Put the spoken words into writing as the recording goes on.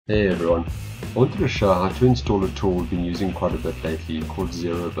Hey everyone, I wanted to show how to install a tool we've been using quite a bit lately called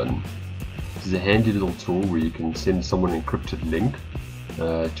ZeroBin. This is a handy little tool where you can send someone an encrypted link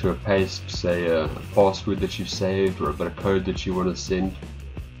to a paste, say a password that you've saved or a bit of code that you want to send,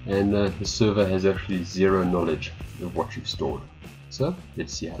 and the server has actually zero knowledge of what you've stored. So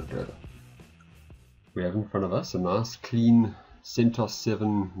let's see how to do it. We have in front of us a nice clean CentOS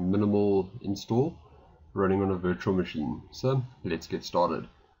 7 minimal install running on a virtual machine. So let's get started.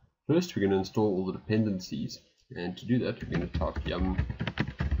 First, we're going to install all the dependencies, and to do that we're going to type yum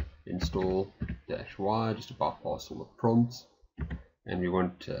install -y just to bypass all the prompts, and we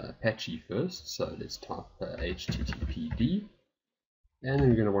want Apache first, so let's type httpd, and then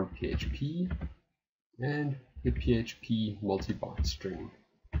we're going to want php and the php multi-byte string.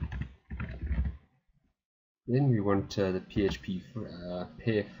 Then we want the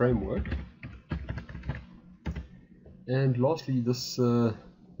php-pear framework, and lastly this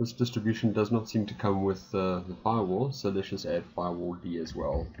distribution does not seem to come with the firewall, so let's just add firewalld as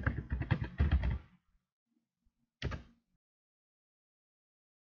well.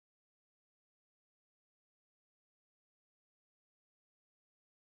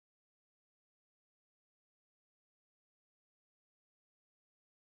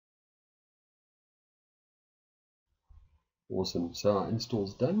 Awesome, so our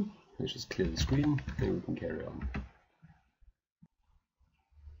install's done. Let's just clear the screen and we can carry on.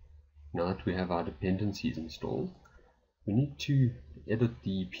 Now that we have our dependencies installed, we need to edit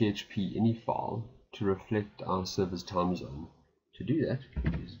the php-ini file to reflect our server's time zone. To do that,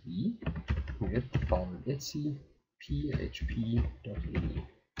 we use v, we get the file in etc php.ini.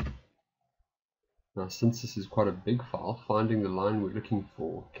 Now since this is quite a big file, finding the line we're looking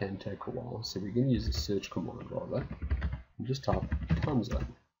for can take a while, so we're going to use the search command rather, and just type time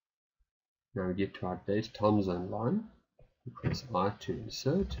zone. Now we get to our date.timezone line, we press I to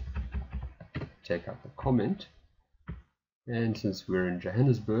insert, take out the comment, and since we're in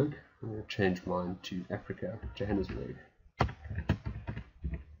Johannesburg, I'm going to change mine to Africa, Johannesburg.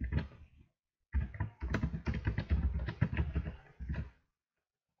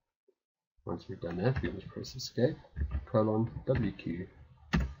 Once we've done that, we must press escape, :WQ,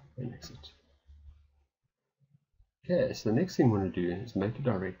 and exit. Okay, so the next thing we want to do is make a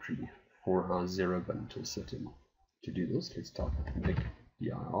directory for our ZeroBin to sit in. To do this, let's type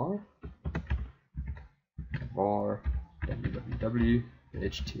mkdir var www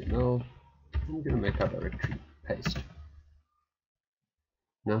html, and we're going to make our directory paste.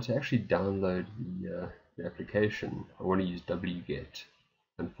 Now to actually download the application, I want to use wget.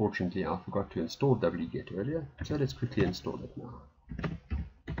 Unfortunately, I forgot to install wget earlier, so let's quickly install it now.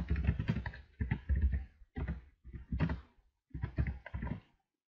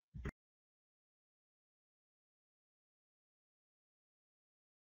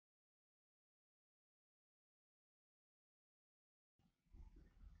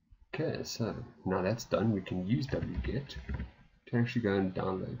 Okay, so now that's done, we can use wget to actually go and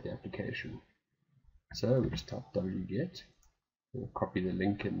download the application. So we just type wget, we'll copy the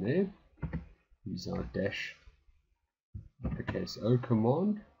link in there, use our -O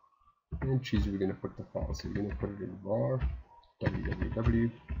command, and choose where we're going to put the file. So we're going to put it in var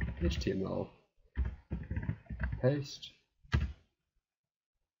www html, paste.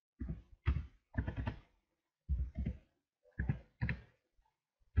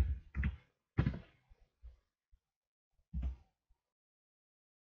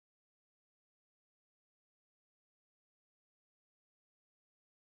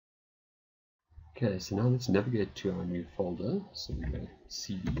 Okay, so now let's navigate to our new folder. So we go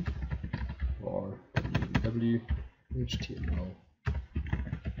cd var www html,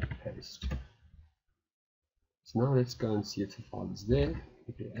 paste. So now let's go and see if the file is there.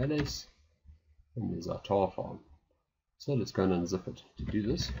 We do ls, and there's our tar file. So let's go and unzip it. To do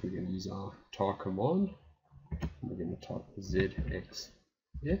this, we're going to use our tar command, and we're going to type zxf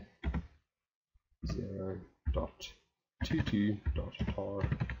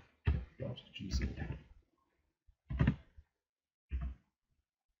 0.22.tar.gz.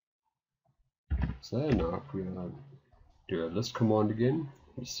 So now if we do a list command again,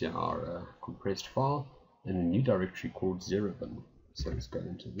 we see our compressed file and a new directory called ZeroBin. So let's go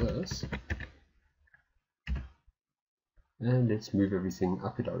into this, and let's move everything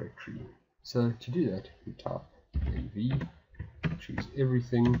up a directory. So to do that, we type nv, choose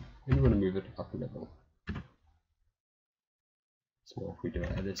everything, and we want to move it up a level. So now if we do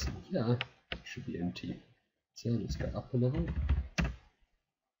our ls in here, it should be empty. So let's go up a level.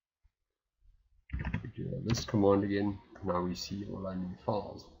 We do a list command again. Now we see all our new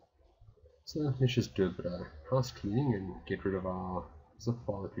files. So let's just do a bit of house cleaning and get rid of our zip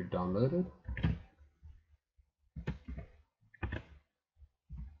file that we've downloaded.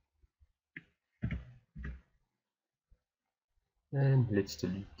 And let's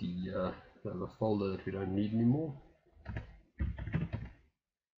delete the other folder that we don't need anymore.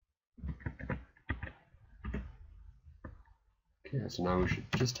 Okay, so now we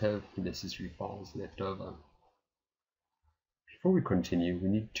should just have the necessary files left over. Before we continue, we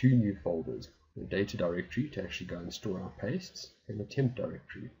need two new folders, a data directory to actually go and store our pastes, and a temp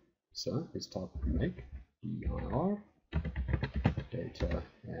directory. So let's type make dir data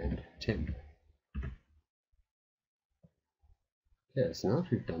and temp. Okay, so now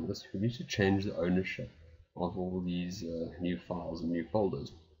that we've done this, we need to change the ownership of all these new files and new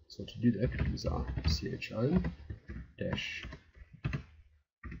folders. So to do that, we use our chown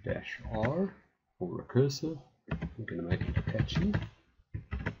 -r for recursive. We're going to make it Apache.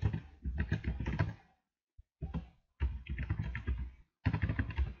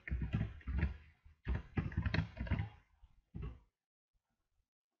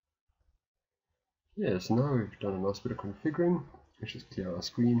 Yeah, so now we've done a nice bit of configuring. Let's just clear our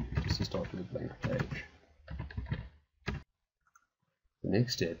screen just to start with a blank page. The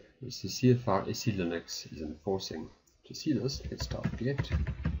next step is to see if our SE Linux is enforcing. To see this, let's type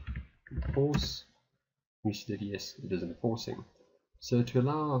getenforce. We see that yes, it is enforcing. So to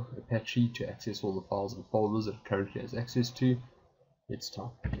allow Apache to access all the files and folders that it currently has access to, let's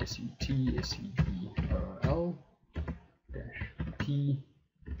type setsemctl-p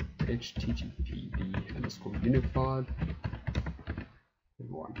httpd_unified and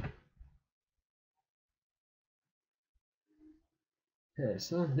 1. Okay,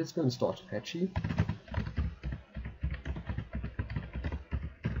 so let's go and start Apache.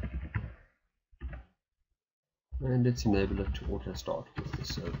 And let's enable it to auto start with the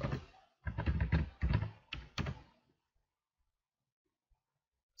server.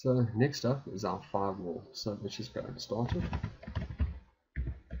 So next up is our firewall. So let's just go and start it.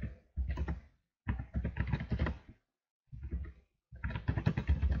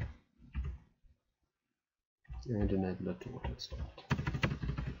 And enable it to auto start.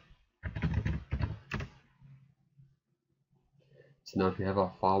 So now if we have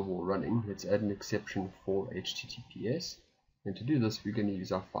our firewall running, let's add an exception for HTTPS. And to do this, we're going to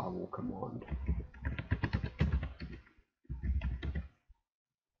use our firewall command.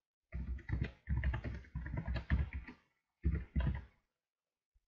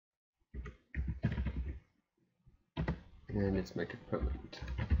 And let's make it permanent.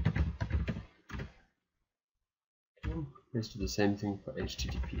 Okay, let's do the same thing for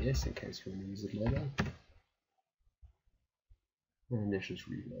HTTPS in case we want to use it later. And let's just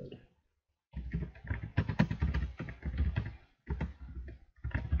reload.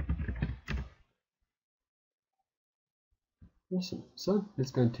 Awesome. So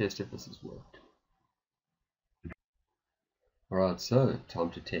let's go and test if this has worked. Alright, so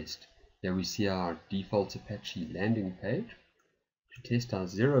time to test. Here we see our default Apache landing page. To test our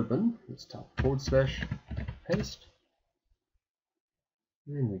ZeroBin, let's type /paste.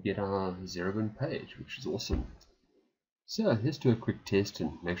 And we get our ZeroBin page, which is awesome. So let's do a quick test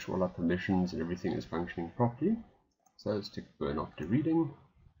and make sure all our permissions and everything is functioning properly. So let's tick burn after reading.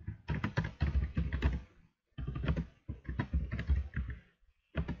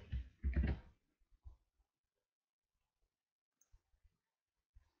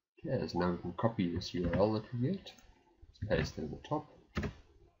 Okay, so now we can copy this URL that we get. Let's paste it at the top.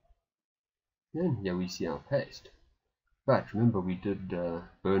 And here we see our paste. But remember we did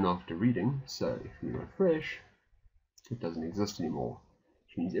burn after reading, so if we refresh, it doesn't exist anymore,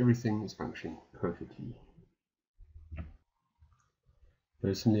 which means everything is functioning perfectly.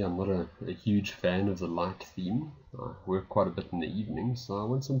 Personally, I'm not a huge fan of the light theme. I work quite a bit in the evening, so I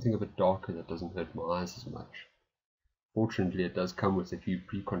want something a bit darker that doesn't hurt my eyes as much. Fortunately, it does come with a few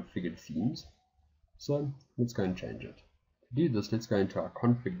pre-configured themes, so let's go and change it. To do this, let's go into our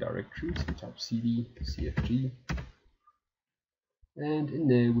config directory, so we type cd cfg, and in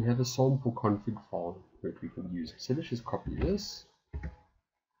there we have a sample config file that we can use. So let's just copy this.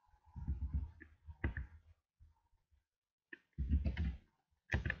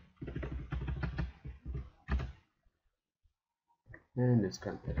 And let's go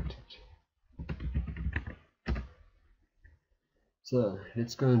and paste it. So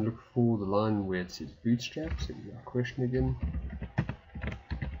let's go and look for the line where it says bootstrap, so we our question again.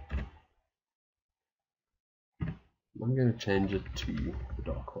 I'm going to change it to the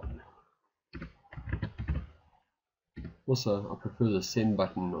dark one. Also, I prefer the send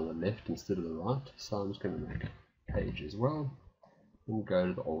button on the left instead of the right, so I'm just going to make a page as well and go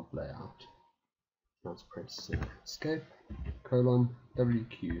to the old layout. Let's press escape, colon,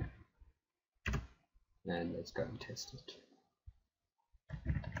 WQ, and let's go and test it.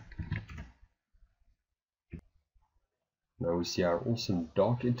 Now we see our awesome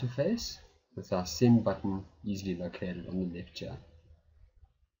dark interface with our send button easily located on the left here.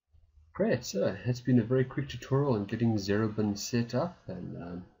 Great, so it's been a very quick tutorial on getting ZeroBin set up,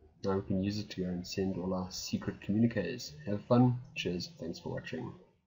 and now we can use it to go and send all our secret communicators. Have fun, cheers, thanks for watching.